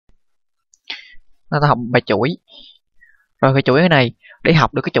ta học bài chuỗi. Rồi cái chuỗi cái này, để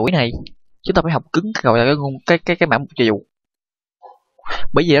học được cái chuỗi này chúng ta phải học cứng gọi là cái mảng một chiều.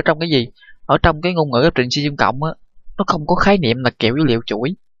 Bởi vì ở trong cái gì, ở trong cái ngôn ngữ lập trình C cộng á, nó không có khái niệm là kiểu dữ liệu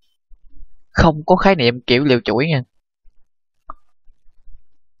chuỗi, không có khái niệm kiểu dữ liệu chuỗi nha.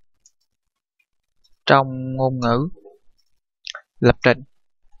 Trong ngôn ngữ lập trình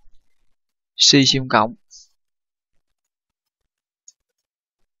C cộng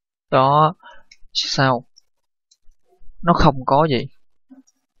đó, sao nó không có gì,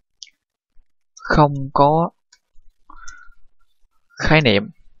 không có khái niệm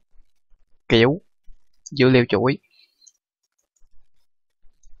kiểu dữ liệu chuỗi.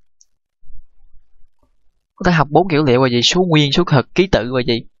 Có thể học 4 kiểu liệu là gì? Số nguyên, số thực, ký tự là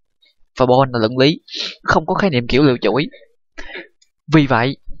gì? Và bon là luận lý. Không có khái niệm kiểu liệu chuỗi. Vì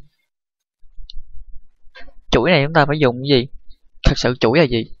vậy chuỗi này chúng ta phải dùng cái gì? Thật sự chuỗi là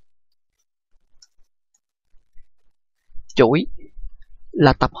gì? Chuỗi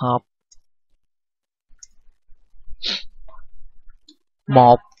là tập hợp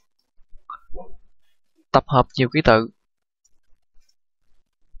một tập hợp nhiều ký tự.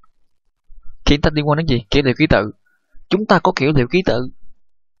 Khi ta liên quan đến gì? Kiểu liệu ký tự. Chúng ta có kiểu liệu ký tự,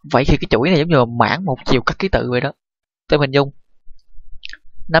 vậy thì cái chuỗi này giống như là mảng một chiều các ký tự vậy đó. Tôi hình dung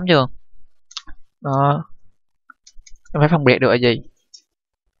nắm chưa? Đó, phải phân biệt được là gì?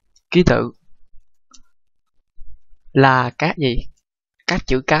 Ký tự là các gì? Các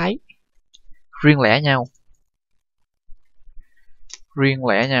chữ cái riêng lẻ nhau. Riêng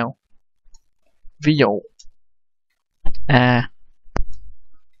lẻ nhau. Ví dụ A,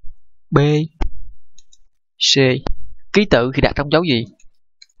 B, C. Ký tự thì đặt trong dấu gì?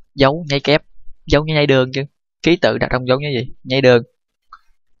 Dấu nháy kép, dấu nháy đơn chứ. Ký tự đặt trong dấu nháy gì? Nháy đơn.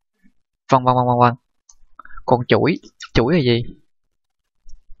 Vân vân vân vân vân. Còn chuỗi, chuỗi là gì?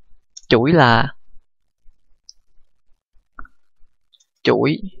 Chuỗi là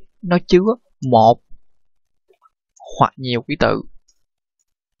chuỗi nó chứa một hoặc nhiều ký tự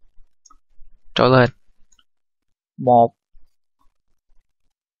trở lên. Một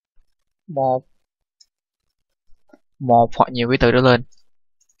hoặc nhiều ký tự trở lên.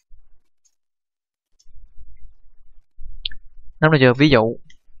 Nắm được chưa? Ví dụ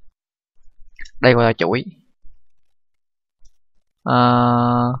đây gọi là chuỗi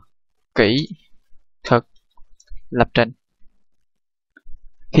kỹ thuật lập trình.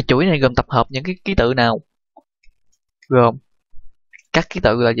 Thì chuỗi này gồm tập hợp những cái ký tự nào? Gồm các ký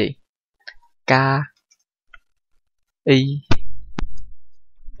tự là gì? K, Y,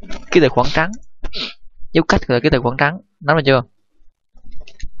 ký tự khoảng trắng, dấu cách là ký tự khoảng trắng, nắm được chưa?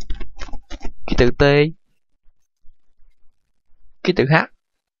 Ký tự T, ký tự H,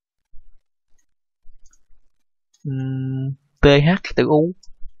 TH, ký tự U,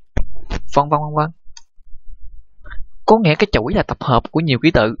 vân vân vân vân. Có nghĩa cái chuỗi là tập hợp của nhiều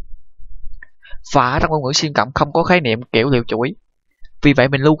ký tự. Và trong ngôn ngữ C cộng không có khái niệm kiểu liệu chuỗi. Vì vậy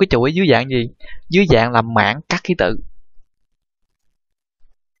mình lưu cái chuỗi dưới dạng gì? Dưới dạng là mảng các ký tự.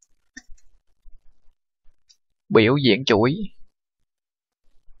 Biểu diễn chuỗi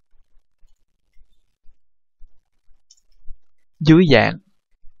dưới dạng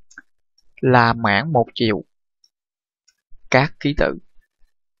là mảng một chiều các ký tự.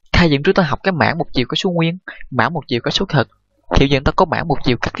 Thay vì trước ta học cái mảng một chiều có số nguyên, mảng một chiều có số thực, thì giờ ta có mảng một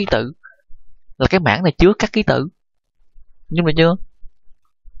chiều các ký tự, là cái mảng này chứa các ký tự. Nhưng mà chưa?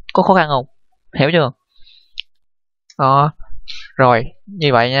 Có khó khăn không? Hiểu chưa? Rồi, như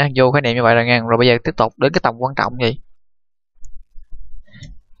vậy nha, vô khái niệm như vậy là ngang. Rồi bây giờ tiếp tục đến cái tầm quan trọng gì?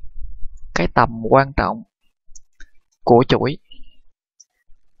 Cái tầm quan trọng của chuỗi.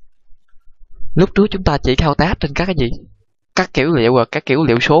 Lúc trước chúng ta chỉ thao tác trên các cái gì? Các kiểu liệu và các kiểu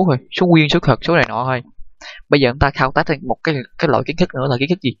liệu số thôi, số nguyên, số thực, số này nọ thôi. Bây giờ chúng ta thao tác trên một cái loại kiến thức nữa là kiến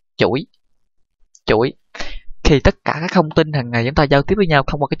thức gì? Chuỗi. Chuỗi thì tất cả các thông tin hàng ngày chúng ta giao tiếp với nhau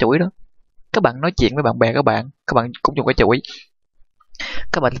thông qua cái chuỗi đó. Các bạn nói chuyện với bạn bè các bạn cũng dùng cái chuỗi.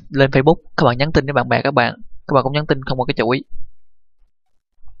 Các bạn lên Facebook, các bạn nhắn tin với bạn bè các bạn cũng nhắn tin thông qua cái chuỗi.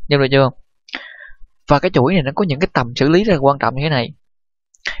 Hiểu được chưa? Và cái chuỗi này nó có những cái tầm xử lý rất là quan trọng như thế này.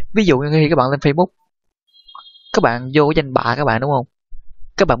 Ví dụ như khi các bạn lên Facebook, các bạn vô danh bạ các bạn đúng không?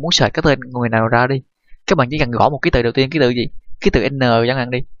 Các bạn muốn search cái tên người nào ra đi, các bạn chỉ cần gõ một ký tự đầu tiên, ký tự gì? Ký tự N chẳng hạn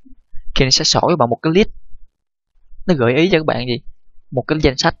đi, thì nó sẽ sổ cho bạn một cái list, nó gợi ý cho các bạn gì? Một cái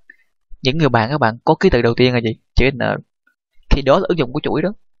danh sách những người bạn các bạn có ký tự đầu tiên là gì? Chữ N. Thì đó là ứng dụng của chuỗi đó.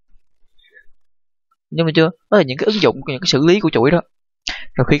 Nhưng mà chưa, đó là những cái ứng dụng, những cái xử lý của chuỗi đó.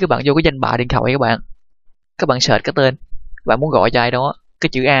 Rồi khi các bạn vô cái danh bạ điện thoại các bạn search cái tên, các bạn muốn gọi cho ai đó, cái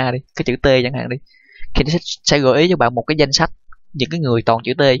chữ A đi, cái chữ T chẳng hạn đi, thì nó sẽ gợi ý cho bạn một cái danh sách những cái người toàn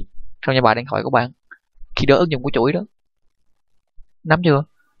chữ T trong danh bạ điện thoại của bạn. khi đó ứng dụng của chuỗi đó, nắm chưa?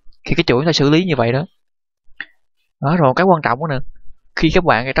 Khi cái chuỗi là xử lý như vậy đó. Đó rồi cái quan trọng đó nè, khi các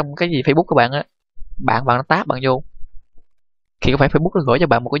bạn ở trong cái gì Facebook các bạn á, bạn nó tab bạn vô, thì có phải Facebook nó gửi cho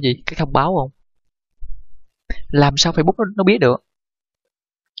bạn một cái gì, cái thông báo không? Làm sao Facebook nó biết được?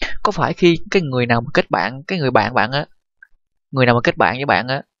 Có phải khi cái người nào mà kết bạn, cái người bạn bạn á, người nào mà kết bạn với bạn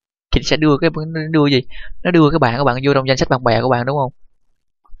á, thì sẽ đưa đưa gì, nó đưa cái bạn của bạn vô trong danh sách bạn bè của bạn đúng không?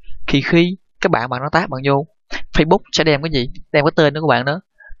 Thì khi các bạn nó tab bạn vô, Facebook sẽ đem cái gì, đem cái tên của bạn đó,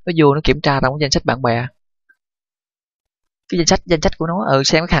 nó vô nó kiểm tra trong cái danh sách bạn bè, cái danh sách của nó,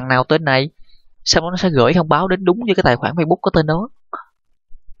 xem cái thằng nào tên này, sau đó nó sẽ gửi thông báo đến đúng với cái tài khoản Facebook có tên đó.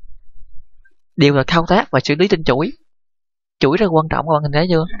 Đều là thao tác và xử lý trên chuỗi. Chuỗi rất quan trọng, các bạn hình thấy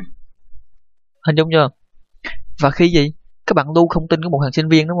chưa? Hình dung chưa? Và khi gì các bạn lưu thông tin của một thằng sinh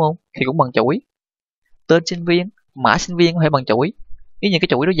viên đúng không, thì cũng bằng chuỗi. Tên sinh viên, mã sinh viên có thể bằng chuỗi, nếu như cái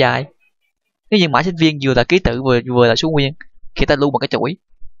chuỗi đó dài. Nếu như mã sinh viên vừa là ký tự vừa là số nguyên, thì ta lưu bằng cái chuỗi.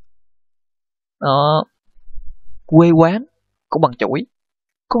 Quê quán cũng bằng chuỗi.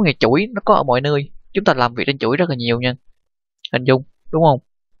 Có nghĩa chuỗi nó có ở mọi nơi, chúng ta làm việc trên chuỗi rất là nhiều nha, hình dung đúng không?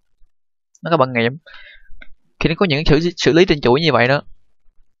 Nó có bằng nghiệm khi nó có những xử lý trên chuỗi như vậy đó.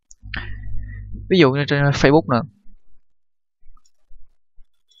 Ví dụ như trên Facebook nè,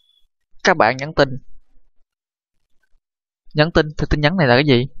 các bạn nhắn tin thì tin nhắn này là cái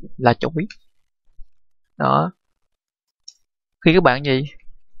gì, là chuỗi đó. Khi các bạn gì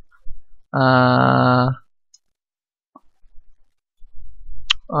à,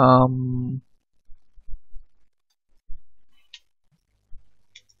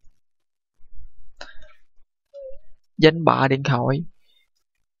 danh bạ điện thoại,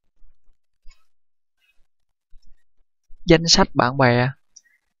 danh sách bạn bè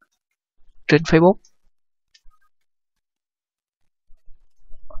trên Facebook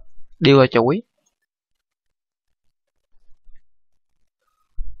đều là chuỗi,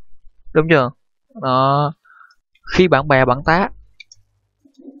 đúng chưa? Đó. Khi bạn bè bạn tác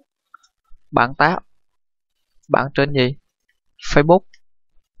bạn trên gì, Facebook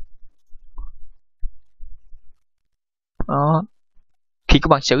đó. Khi các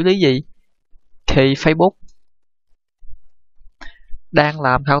bạn xử lý gì thì Facebook đang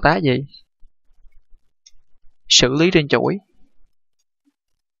làm thao tác gì, xử lý trên chuỗi.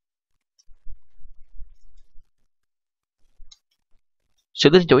 Xử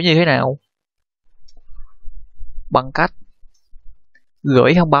lý trên chuỗi như thế nào? Bằng cách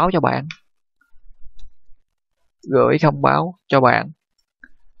gửi thông báo cho bạn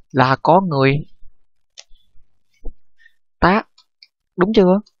là có người tác, đúng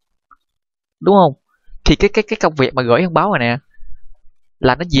chưa? Đúng không? Thì cái công việc mà gửi thông báo này nè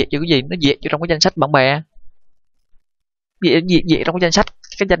là nó duyệt vô cái gì, nó duyệt vô trong cái danh sách bạn bè, duyệt trong cái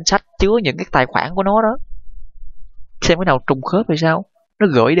danh sách chứa những cái tài khoản của nó đó, xem cái nào trùng khớp hay sao nó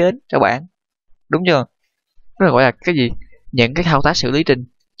gửi đến cho bạn, đúng chưa? Nó gọi là cái gì, những cái thao tác xử lý trên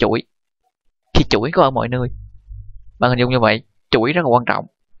chuỗi. Thì chuỗi có ở mọi nơi, bạn hình dung như vậy, chuỗi rất là quan trọng.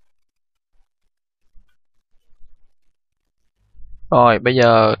 Rồi bây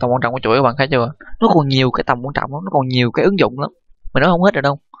giờ tầm quan trọng của chuỗi các bạn thấy chưa, nó còn nhiều cái tầm quan trọng lắm, nó còn nhiều cái ứng dụng lắm, mình nói không hết rồi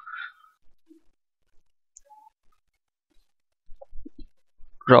đâu.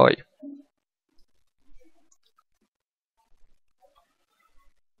 Rồi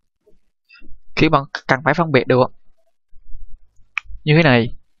khi bạn cần phải phân biệt được như thế này,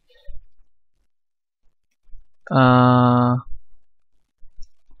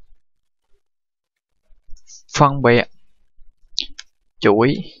 phân biệt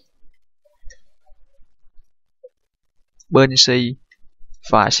chuỗi bên si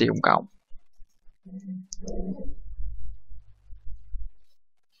và si cộng cộng.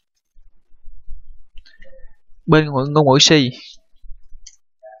 Bên ngôn ngữ si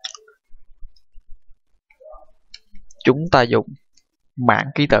chúng ta dùng mảng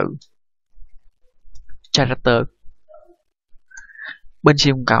ký tự character. Bên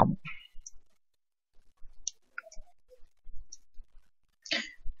si cộng cộng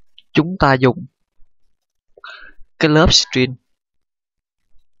chúng ta dùng cái lớp string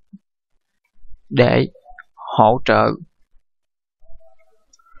để hỗ trợ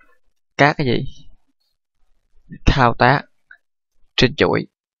các cái gì, thao tác trên chuỗi.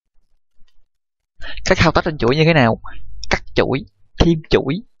 Các thao tác trên chuỗi như thế nào? Cắt chuỗi,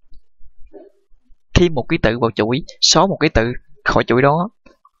 thêm một ký tự vào chuỗi, xóa một ký tự khỏi chuỗi đó,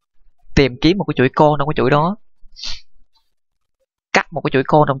 tìm kiếm một cái chuỗi con trong cái chuỗi đó, cắt một cái chuỗi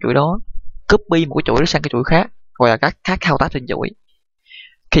con trong chuỗi đó, copy một cái chuỗi đó sang cái chuỗi khác, gọi là các thao tác trên chuỗi.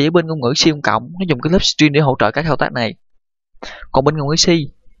 Thì ở bên ngôn ngữ C cộng nó dùng cái lớp string để hỗ trợ các thao tác này, còn bên ngôn ngữ C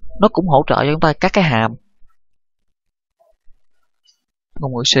nó cũng hỗ trợ cho chúng ta các cái hàm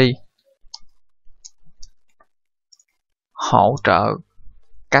ngôn ngữ C hỗ trợ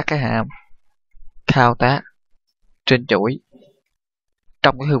các cái hàm thao tác trên chuỗi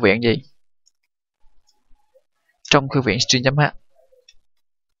trong cái thư viện gì? Trong thư viện string.h.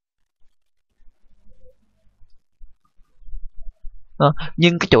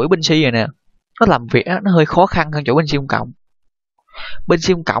 Nhưng cái chuỗi bên C này nè, nó làm việc nó hơi khó khăn hơn chuỗi bên C cộng. Bên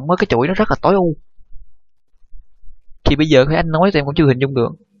C cộng cái chuỗi nó rất là tối ưu. Thì bây giờ khi anh nói thì em cũng chưa hình dung được.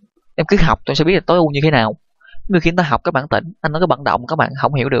 Em cứ học tôi sẽ biết là tối ưu như thế nào. Người khi ta học cái bản tĩnh, anh nói cái bản động các bạn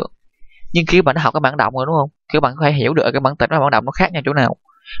không hiểu được. Nhưng khi các bạn đã học cái bản động rồi đúng không? Thì các bạn có thể hiểu được cái bản tĩnh và bản động nó khác nhau chỗ nào.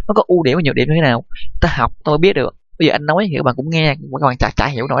 Nó có ưu điểm và nhược điểm như thế nào. Ta học tôi mới biết được. Bây giờ anh nói thì các bạn cũng nghe, các bạn chả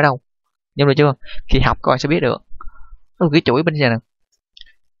hiểu nổi đâu. Nhưng được chưa? Khi học các bạn sẽ biết được. Nó cái chuỗi bên này nè.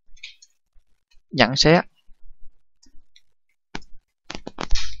 Nhận xét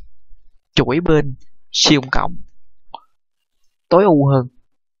chuỗi bên siêu cộng tối ưu hơn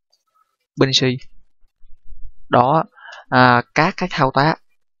bên C. Đó các cái thao tác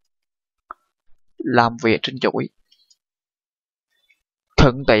làm việc trên chuỗi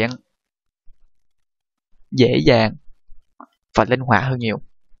thuận tiện, dễ dàng và linh hoạt hơn nhiều.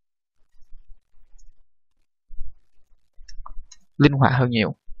 Linh hoạt hơn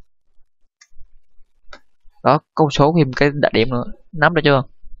nhiều. Đó, có một số thêm cái đặc điểm nữa, nắm được chưa?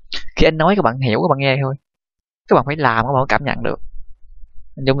 Khi anh nói các bạn hiểu, các bạn nghe thôi. Các bạn phải làm, các bạn phải cảm nhận được.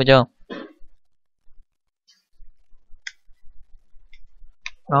 Anh dung được chưa?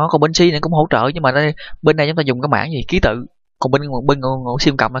 Đó, còn bên C này cũng hỗ trợ nhưng mà đây, bên này chúng ta dùng cái mảng gì? Ký tự. Còn bên ngũ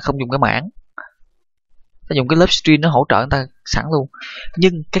siêu cộng là không dùng cái mảng. Ta dùng cái lớp string nó hỗ trợ người ta sẵn luôn.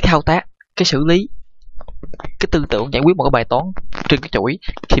 Nhưng cái thao tác, cái xử lý, cái tư tưởng giải quyết một cái bài toán trên cái chuỗi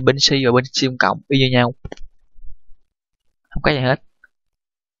thì bên C và bên siêu cộng y như nhau. Không có gì hết.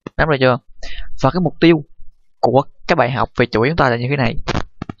 Nắm rồi chưa? Và cái mục tiêu của cái bài học về chuỗi chúng ta là như thế này.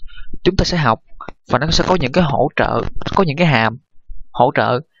 Chúng ta sẽ học và nó sẽ có những cái hỗ trợ, có những cái hàm hỗ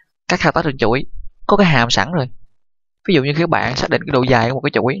trợ các thao tác trên chuỗi, có cái hàm sẵn rồi. Ví dụ như các bạn xác định cái độ dài của một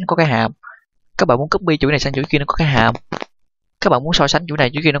cái chuỗi nó có cái hàm, các bạn muốn copy chuỗi này sang chuỗi kia nó có cái hàm, các bạn muốn so sánh chuỗi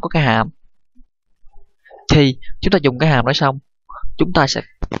này chuỗi kia nó có cái hàm, thì chúng ta dùng cái hàm đó xong chúng ta sẽ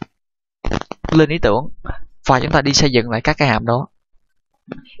lên ý tưởng và chúng ta đi xây dựng lại các cái hàm đó.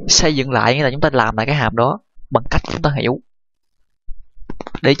 Xây dựng lại nghĩa là chúng ta làm lại cái hàm đó bằng cách chúng ta hiểu.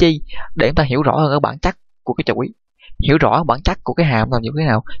 Để chi? Để chúng ta hiểu rõ hơn cái bản chất của cái chuỗi, hiểu rõ bản chất của cái hàm làm như thế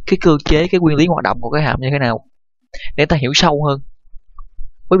nào, cái cơ chế, cái nguyên lý hoạt động của cái hàm như thế nào, để ta hiểu sâu hơn.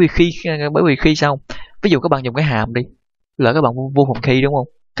 Bởi vì khi sao? Ví dụ các bạn dùng cái hàm đi, lỡ các bạn vô phòng thi đúng không?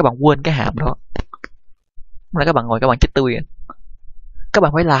 Các bạn quên cái hàm đó, là các bạn ngồi các bạn chết tươi. Các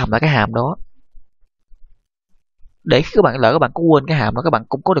bạn phải làm lại cái hàm đó, để các bạn lỡ các bạn có quên cái hàm đó, các bạn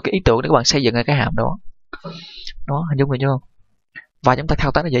cũng có được cái ý tưởng để các bạn xây dựng lại cái hàm đó. Đó, hình dung được chưa? Và chúng ta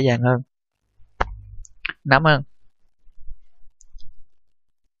thao tác nó dễ dàng hơn. Nắm hơn.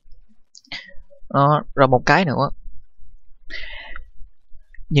 Rồi một cái nữa,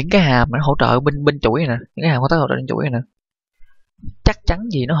 những cái hàm nó hỗ trợ bên chuỗi này nè, những cái hàm hỗ trợ bên chuỗi này nè, chắc chắn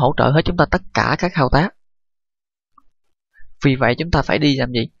gì nó hỗ trợ hết chúng ta tất cả các thao tác. Vì vậy chúng ta phải đi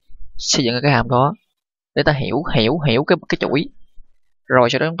làm gì? Xây dựng cái hàm đó để ta hiểu cái chuỗi, rồi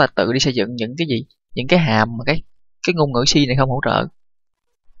sau đó chúng ta tự đi xây dựng những cái gì, những cái hàm mà cái ngôn ngữ C này không hỗ trợ,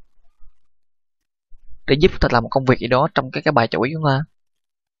 để giúp ta làm một công việc gì đó trong cái bài chuỗi của chúng ta.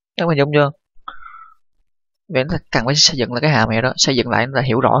 Các bạn hiểu chưa? Vậy chúng ta cần phải xây dựng lại cái hàm này đó, xây dựng lại chúng ta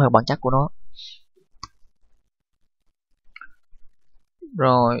hiểu rõ hơn bản chất của nó.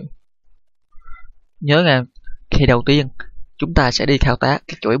 Rồi nhớ nha, thì đầu tiên chúng ta sẽ đi thao tác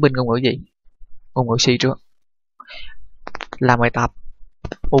cái chuỗi bên ngôn ngữ gì? Ngôn ngữ C trước. Làm bài tập.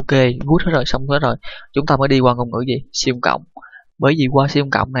 Ok, good hết rồi, xong hết rồi. Chúng ta mới đi qua ngôn ngữ gì? Siêu cộng. Bởi vì qua siêu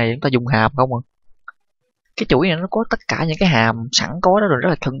cộng này chúng ta dùng hàm không à. Cái chuỗi này nó có tất cả những cái hàm sẵn có đó rồi, rất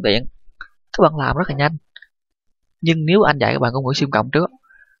là thuận tiện. Các bạn làm rất là nhanh. Nhưng nếu anh dạy các bạn ngôn ngữ siêu cộng trước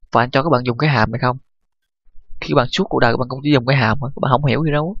và anh cho các bạn dùng cái hàm này không, khi bạn suốt cuộc đời các bạn cũng chỉ dùng cái hàm mà các bạn không hiểu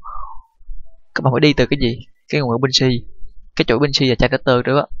gì đâu. Các bạn phải đi từ cái gì? Cái ngôn ngữ bên C, cái chuỗi bên C và char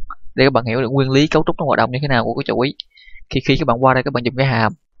trước để các bạn hiểu được nguyên lý cấu trúc nó hoạt động như thế nào của cái chuỗi. Khi các bạn qua đây các bạn dùng cái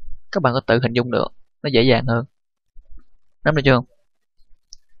hàm, các bạn có tự hình dung được, nó dễ dàng hơn. Nắm được chưa?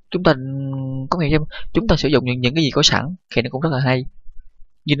 Chúng ta có nghĩa chúng ta sử dụng những cái gì có sẵn thì nó cũng rất là hay,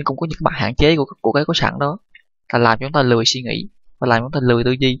 nhưng nó cũng có những mặt hạn chế của cái có sẵn đó, là làm cho chúng ta lười suy nghĩ và làm chúng ta lười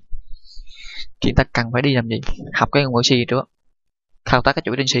tư duy. Thì chúng ta cần phải đi làm gì? Học cái ngôn ngữ C trước, thao tác cái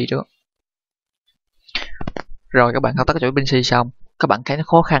chuỗi trên C trước. Rồi các bạn thao tác cái chuỗi bên C xong, các bạn thấy nó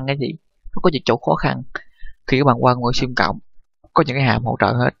khó khăn cái gì? Nó có những chỗ khó khăn. Khi các bạn qua ngôn ngữ siêu cộng, có những cái hàm hỗ trợ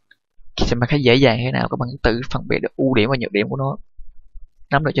hết, thì mình thấy dễ dàng thế nào các bạn tự phân biệt được ưu điểm và nhược điểm của nó.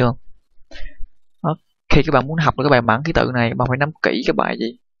 Nắm được chưa? Đó. Khi các bạn muốn học được cái bài mảng ký tự này, bạn phải nắm kỹ cái bài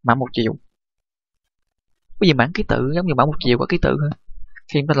gì? Mảng một chiều. Cái gì mảng ký tự giống như mảng một chiều có ký tự thôi.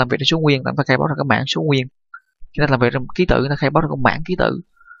 Khi chúng ta làm việc trên số nguyên, chúng ta khai báo ra cái mảng số nguyên. Khi ta làm việc trong ký tự, ta khai báo ra cái mảng ký tự.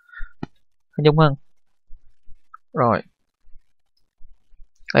 Hình dung không? Rồi.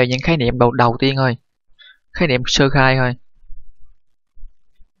 Đây những khái niệm đầu tiên thôi. Khái niệm sơ khai thôi.